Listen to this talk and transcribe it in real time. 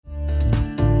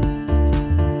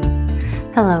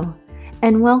Hello,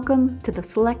 and welcome to the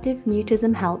Selective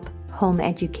Mutism Help Home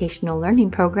Educational Learning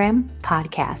Program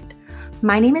podcast.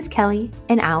 My name is Kelly,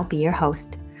 and I'll be your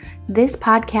host. This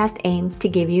podcast aims to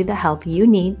give you the help you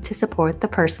need to support the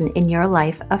person in your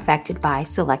life affected by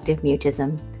selective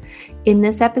mutism. In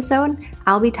this episode,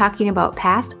 I'll be talking about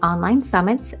past online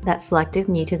summits that Selective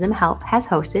Mutism Help has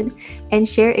hosted and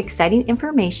share exciting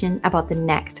information about the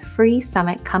next free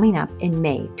summit coming up in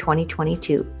May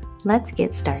 2022. Let's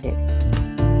get started.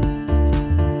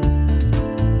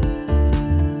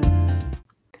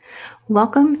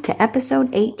 Welcome to episode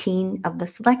 18 of the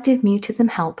Selective Mutism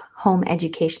Help Home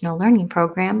Educational Learning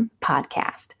Program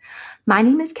podcast. My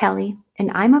name is Kelly, and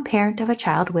I'm a parent of a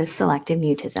child with selective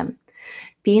mutism.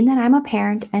 Being that I'm a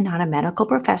parent and not a medical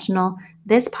professional,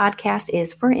 this podcast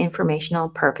is for informational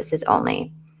purposes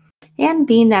only. And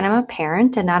being that I'm a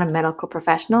parent and not a medical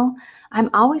professional, I'm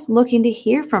always looking to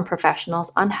hear from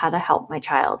professionals on how to help my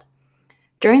child.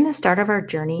 During the start of our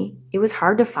journey, it was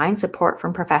hard to find support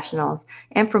from professionals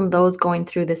and from those going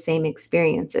through the same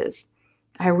experiences.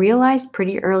 I realized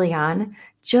pretty early on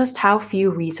just how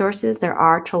few resources there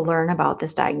are to learn about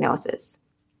this diagnosis.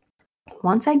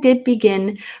 Once I did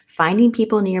begin finding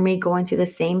people near me going through the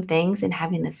same things and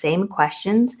having the same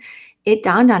questions, it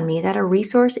dawned on me that a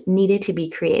resource needed to be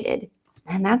created.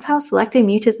 And that's how Selective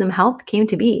Mutism Help came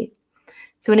to be.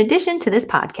 So in addition to this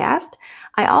podcast,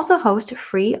 I also host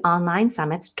free online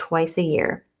summits twice a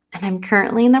year. And I'm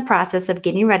currently in the process of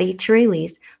getting ready to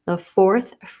release the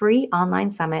fourth free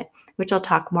online summit, which I'll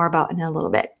talk more about in a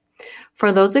little bit.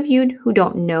 For those of you who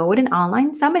don't know what an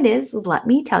online summit is, let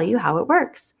me tell you how it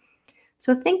works.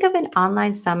 So think of an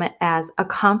online summit as a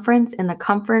conference in the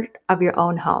comfort of your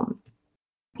own home.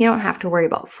 You don't have to worry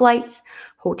about flights,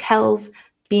 hotels,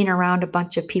 being around a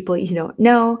bunch of people you don't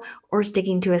know, or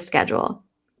sticking to a schedule.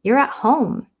 You're at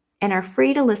home and are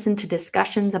free to listen to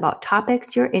discussions about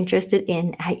topics you're interested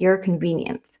in at your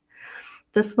convenience.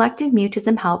 The Selective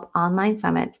Mutism Help online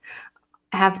summits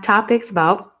have topics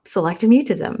about selective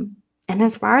mutism. And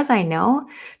as far as I know,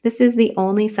 this is the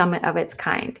only summit of its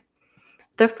kind.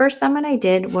 The first summit I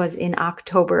did was in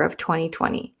October of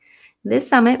 2020. This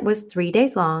summit was 3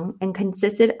 days long and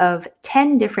consisted of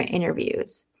 10 different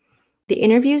interviews. The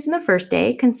interviews in the first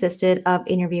day consisted of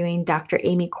interviewing Dr.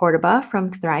 Amy Cordoba from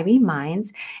Thriving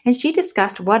Minds, and she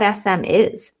discussed what SM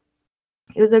is.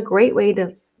 It was a great way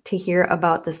to hear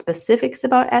about the specifics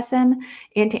about SM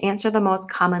and to answer the most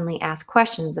commonly asked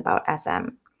questions about SM.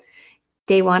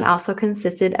 Day one also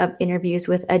consisted of interviews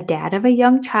with a dad of a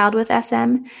young child with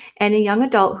SM and a young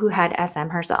adult who had SM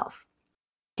herself.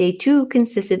 Day two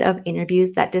consisted of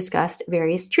interviews that discussed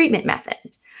various treatment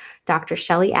methods. Dr.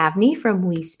 Shelley Avni from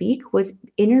We Speak was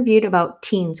interviewed about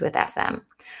teens with SM.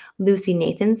 Lucy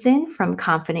Nathanson from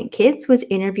Confident Kids was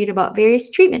interviewed about various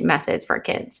treatment methods for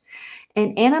kids.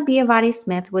 And Anna Biavati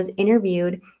Smith was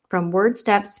interviewed from Word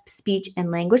Steps Speech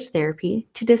and Language Therapy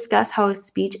to discuss how a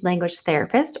speech language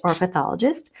therapist or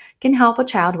pathologist can help a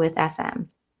child with SM.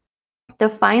 The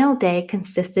final day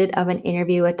consisted of an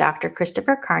interview with Dr.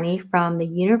 Christopher Carney from the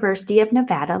University of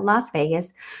Nevada, Las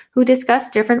Vegas, who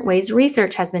discussed different ways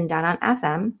research has been done on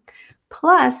SM.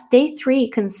 Plus, day three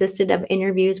consisted of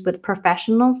interviews with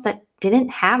professionals that didn't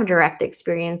have direct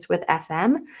experience with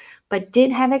SM, but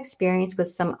did have experience with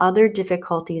some other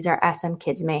difficulties our SM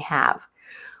kids may have.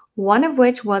 One of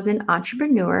which was an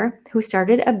entrepreneur who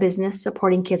started a business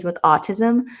supporting kids with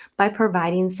autism by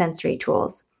providing sensory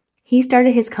tools. He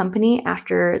started his company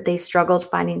after they struggled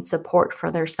finding support for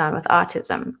their son with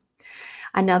autism.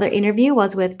 Another interview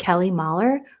was with Kelly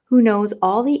Mahler, who knows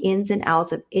all the ins and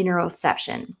outs of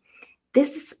interoception.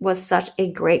 This was such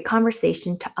a great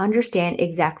conversation to understand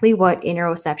exactly what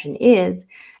interoception is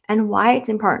and why it's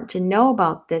important to know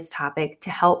about this topic to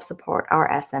help support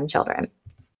our SM children.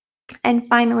 And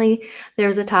finally, there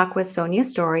was a talk with Sonia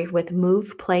Story with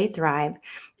Move, Play, Thrive,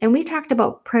 and we talked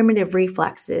about primitive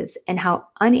reflexes and how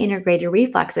unintegrated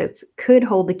reflexes could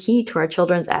hold the key to our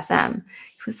children's SM.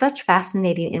 It was such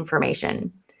fascinating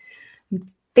information.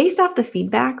 Based off the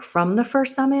feedback from the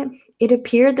first summit, it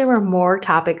appeared there were more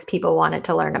topics people wanted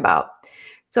to learn about.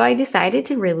 So I decided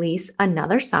to release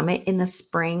another summit in the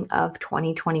spring of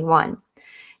 2021.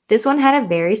 This one had a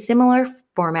very similar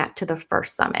format to the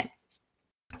first summit.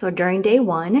 So during day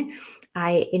one,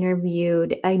 I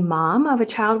interviewed a mom of a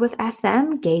child with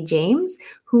SM, Gay James,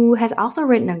 who has also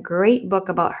written a great book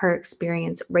about her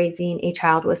experience raising a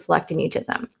child with selective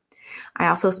mutism. I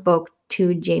also spoke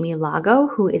to Jamie Lago,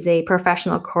 who is a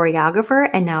professional choreographer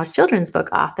and now children's book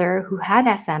author who had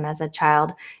SM as a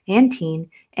child and teen,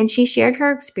 and she shared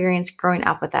her experience growing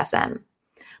up with SM.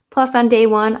 Plus, on day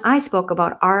one, I spoke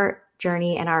about our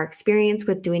journey and our experience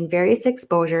with doing various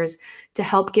exposures to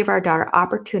help give our daughter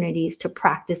opportunities to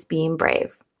practice being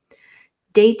brave.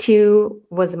 Day 2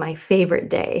 was my favorite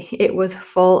day. It was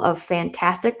full of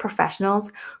fantastic professionals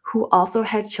who also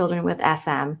had children with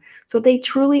SM, so they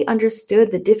truly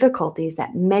understood the difficulties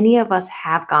that many of us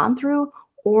have gone through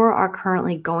or are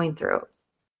currently going through.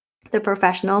 The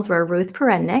professionals were Ruth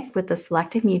Perennick with the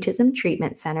Selective Mutism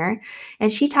Treatment Center,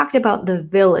 and she talked about the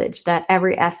village that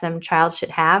every SM child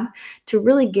should have to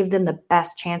really give them the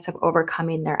best chance of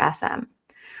overcoming their SM.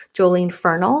 Jolene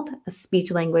Fernald, a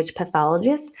speech language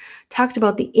pathologist, talked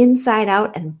about the inside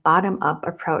out and bottom up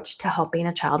approach to helping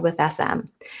a child with SM.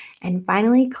 And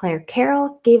finally, Claire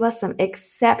Carroll gave us some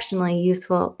exceptionally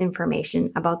useful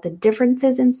information about the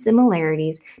differences and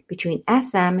similarities between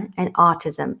SM and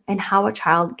autism and how a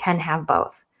child can have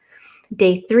both.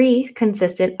 Day 3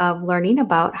 consisted of learning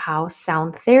about how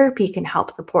sound therapy can help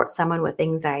support someone with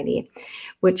anxiety,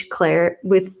 which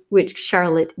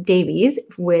Charlotte Davies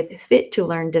with Fit to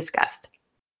Learn discussed.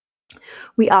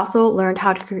 We also learned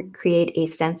how to create a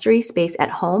sensory space at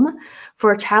home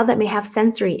for a child that may have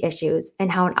sensory issues and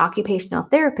how an occupational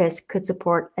therapist could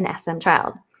support an SM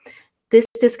child. This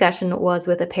discussion was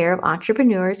with a pair of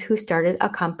entrepreneurs who started a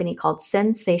company called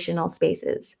Sensational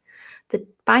Spaces. The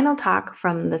final talk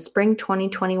from the Spring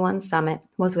 2021 Summit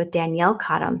was with Danielle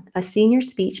Cottom, a senior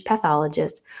speech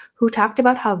pathologist, who talked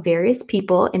about how various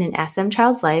people in an SM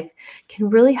child's life can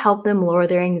really help them lower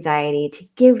their anxiety to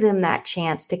give them that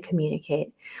chance to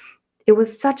communicate. It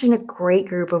was such a great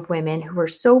group of women who were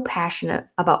so passionate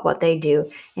about what they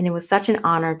do, and it was such an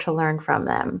honor to learn from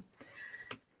them.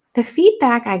 The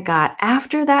feedback I got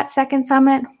after that second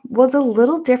summit was a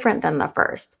little different than the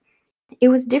first. It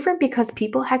was different because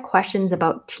people had questions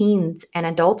about teens and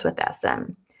adults with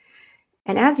SM.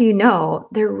 And as you know,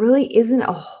 there really isn't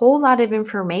a whole lot of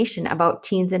information about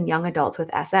teens and young adults with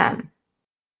SM.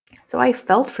 So I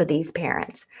felt for these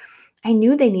parents. I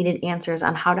knew they needed answers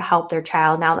on how to help their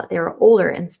child now that they were older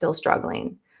and still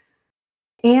struggling.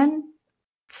 And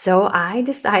so I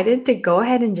decided to go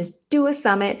ahead and just do a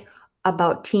summit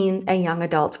about teens and young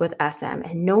adults with SM.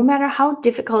 And no matter how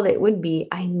difficult it would be,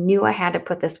 I knew I had to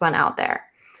put this one out there.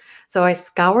 So I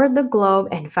scoured the globe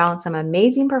and found some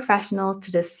amazing professionals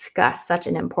to discuss such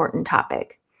an important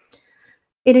topic.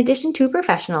 In addition to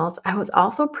professionals, I was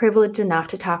also privileged enough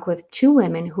to talk with 2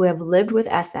 women who have lived with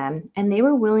SM, and they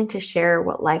were willing to share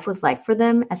what life was like for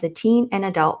them as a teen and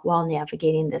adult while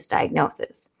navigating this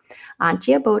diagnosis.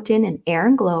 Antia Botin and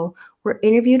Erin Glow were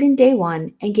interviewed in day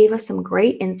 1 and gave us some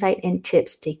great insight and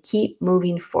tips to keep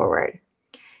moving forward.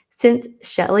 Since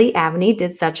Shelley Avney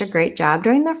did such a great job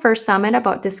during the first summit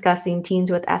about discussing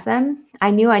teens with SM, I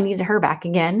knew I needed her back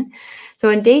again. So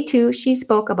in day 2, she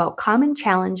spoke about common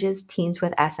challenges teens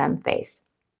with SM face.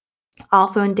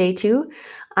 Also in day 2,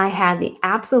 I had the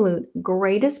absolute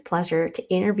greatest pleasure to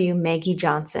interview Maggie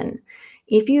Johnson.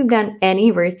 If you've done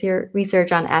any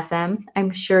research on SM,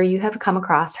 I'm sure you have come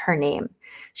across her name.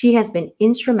 She has been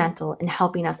instrumental in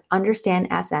helping us understand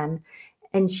SM,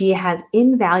 and she has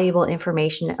invaluable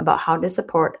information about how to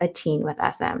support a teen with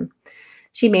SM.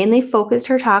 She mainly focused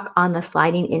her talk on the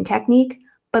sliding in technique,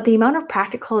 but the amount of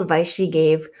practical advice she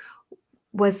gave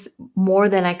was more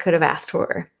than I could have asked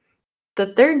for.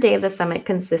 The third day of the summit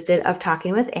consisted of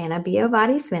talking with Anna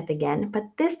Biovati Smith again, but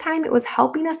this time it was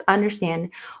helping us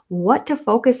understand what to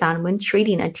focus on when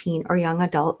treating a teen or young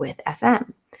adult with SM.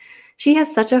 She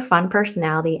has such a fun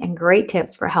personality and great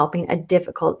tips for helping a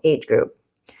difficult age group.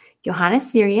 Johanna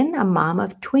Syrian, a mom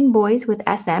of twin boys with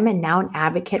SM and now an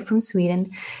advocate from Sweden,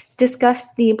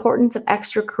 discussed the importance of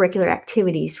extracurricular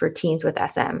activities for teens with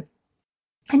SM.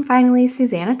 And finally,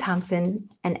 Susanna Thompson,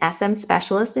 an SM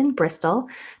specialist in Bristol,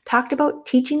 talked about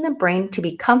teaching the brain to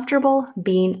be comfortable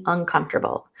being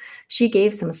uncomfortable. She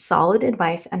gave some solid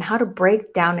advice on how to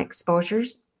break down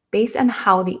exposures based on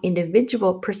how the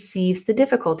individual perceives the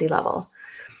difficulty level.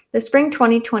 The Spring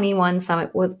 2021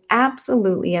 Summit was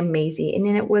absolutely amazing,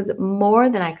 and it was more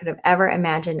than I could have ever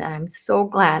imagined, and I'm so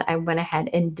glad I went ahead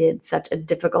and did such a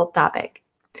difficult topic.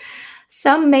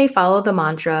 Some may follow the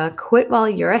mantra, quit while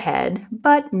you're ahead,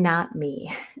 but not me.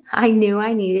 I knew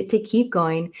I needed to keep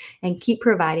going and keep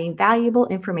providing valuable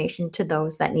information to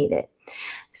those that need it.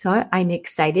 So I'm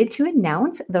excited to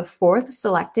announce the 4th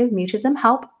Selective Mutism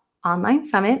Help Online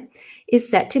Summit is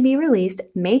set to be released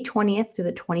May 20th through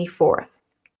the 24th.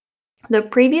 The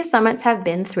previous summits have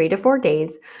been 3 to 4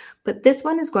 days, but this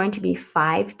one is going to be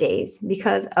 5 days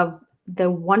because of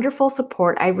the wonderful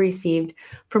support I've received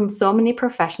from so many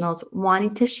professionals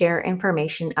wanting to share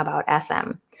information about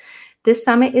SM. This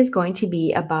summit is going to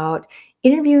be about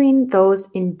interviewing those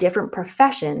in different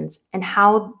professions and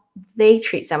how they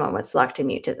treat someone with selective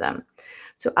mutism.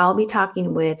 So I'll be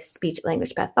talking with speech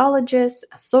language pathologists,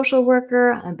 a social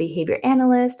worker, a behavior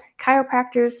analyst,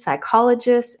 chiropractors,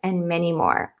 psychologists, and many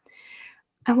more.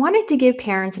 I wanted to give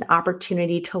parents an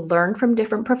opportunity to learn from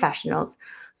different professionals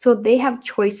so they have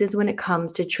choices when it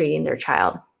comes to treating their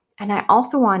child. And I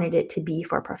also wanted it to be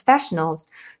for professionals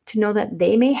to know that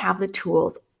they may have the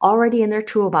tools already in their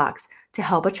toolbox to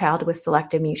help a child with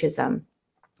selective mutism.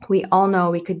 We all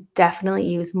know we could definitely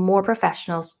use more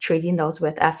professionals treating those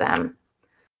with SM.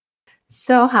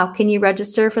 So, how can you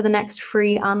register for the next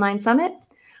free online summit?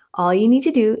 All you need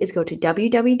to do is go to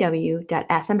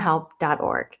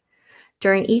www.smhelp.org.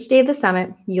 During each day of the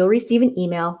summit, you'll receive an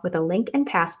email with a link and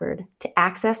password to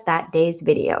access that day's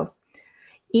video.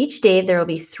 Each day, there will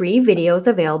be 3 videos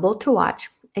available to watch,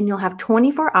 and you'll have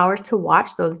 24 hours to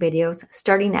watch those videos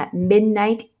starting at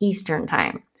midnight Eastern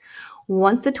Time.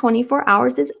 Once the 24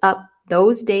 hours is up,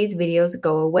 those days' videos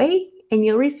go away, and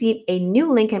you'll receive a new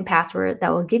link and password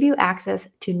that will give you access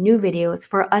to new videos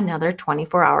for another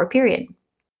 24-hour period.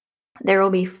 There will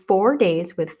be 4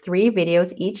 days with 3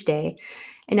 videos each day,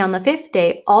 and on the 5th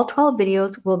day, all 12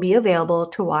 videos will be available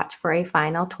to watch for a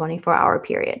final 24-hour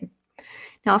period.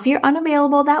 Now, if you're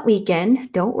unavailable that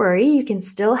weekend, don't worry, you can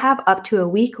still have up to a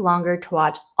week longer to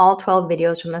watch all 12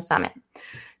 videos from the summit.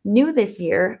 New this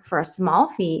year, for a small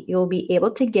fee, you'll be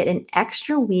able to get an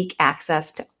extra week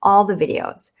access to all the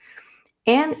videos.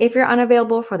 And if you're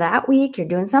unavailable for that week, you're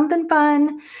doing something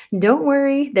fun, don't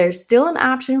worry, there's still an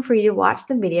option for you to watch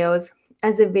the videos,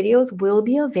 as the videos will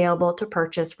be available to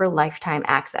purchase for lifetime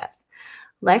access.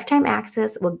 Lifetime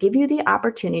access will give you the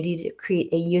opportunity to create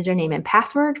a username and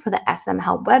password for the SM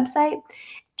Help website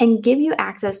and give you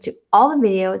access to all the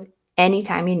videos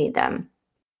anytime you need them.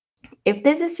 If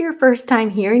this is your first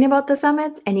time hearing about the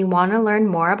summits and you want to learn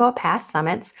more about past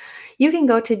summits, you can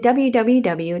go to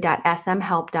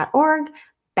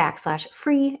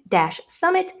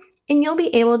www.smhelp.org/free-summit, and you'll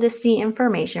be able to see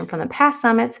information from the past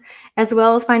summits as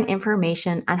well as find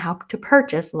information on how to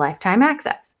purchase lifetime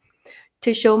access.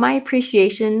 To show my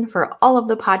appreciation for all of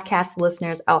the podcast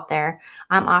listeners out there,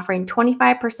 I'm offering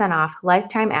 25% off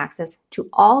lifetime access to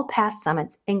all past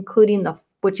summits,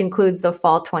 which includes the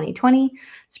Fall 2020,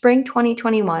 Spring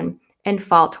 2021, and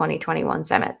Fall 2021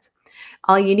 summits.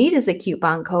 All you need is the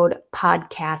coupon code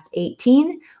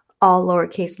PODCAST18, all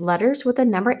lowercase letters with the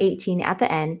number 18 at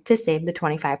the end to save the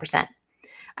 25%.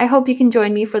 I hope you can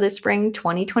join me for the Spring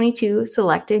 2022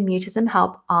 Selective Mutism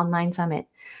Help Online Summit.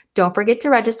 Don't forget to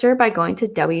register by going to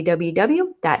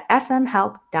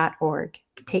www.smhelp.org.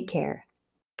 Take care.